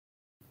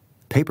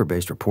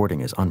paper-based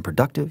reporting is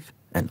unproductive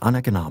and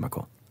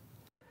uneconomical.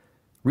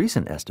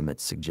 Recent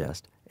estimates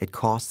suggest it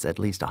costs at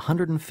least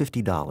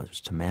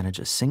 $150 to manage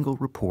a single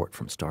report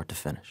from start to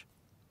finish.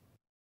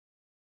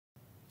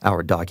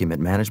 Our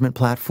document management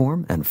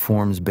platform and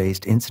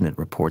forms-based incident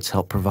reports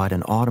help provide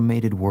an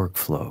automated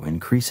workflow,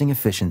 increasing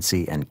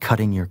efficiency and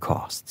cutting your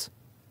costs.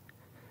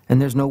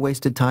 And there's no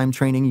wasted time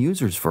training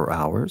users for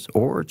hours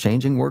or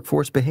changing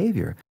workforce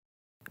behavior.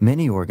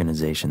 Many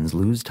organizations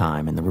lose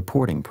time in the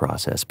reporting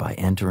process by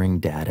entering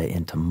data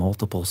into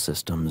multiple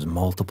systems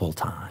multiple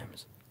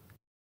times.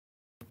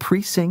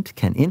 Presynct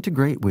can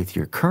integrate with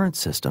your current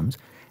systems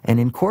and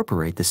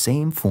incorporate the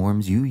same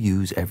forms you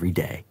use every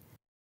day.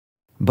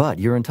 But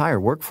your entire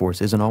workforce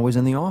isn't always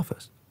in the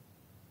office.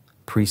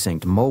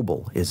 Presynct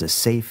Mobile is a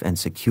safe and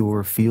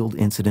secure field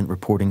incident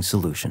reporting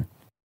solution.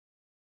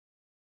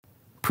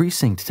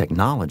 Presynct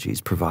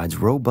Technologies provides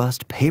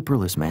robust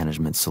paperless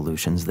management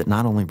solutions that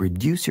not only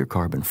reduce your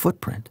carbon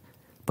footprint,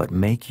 but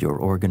make your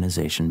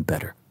organization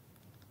better.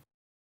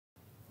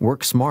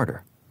 Work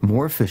smarter,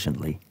 more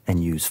efficiently,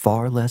 and use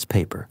far less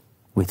paper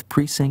with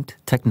Presynct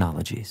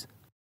Technologies.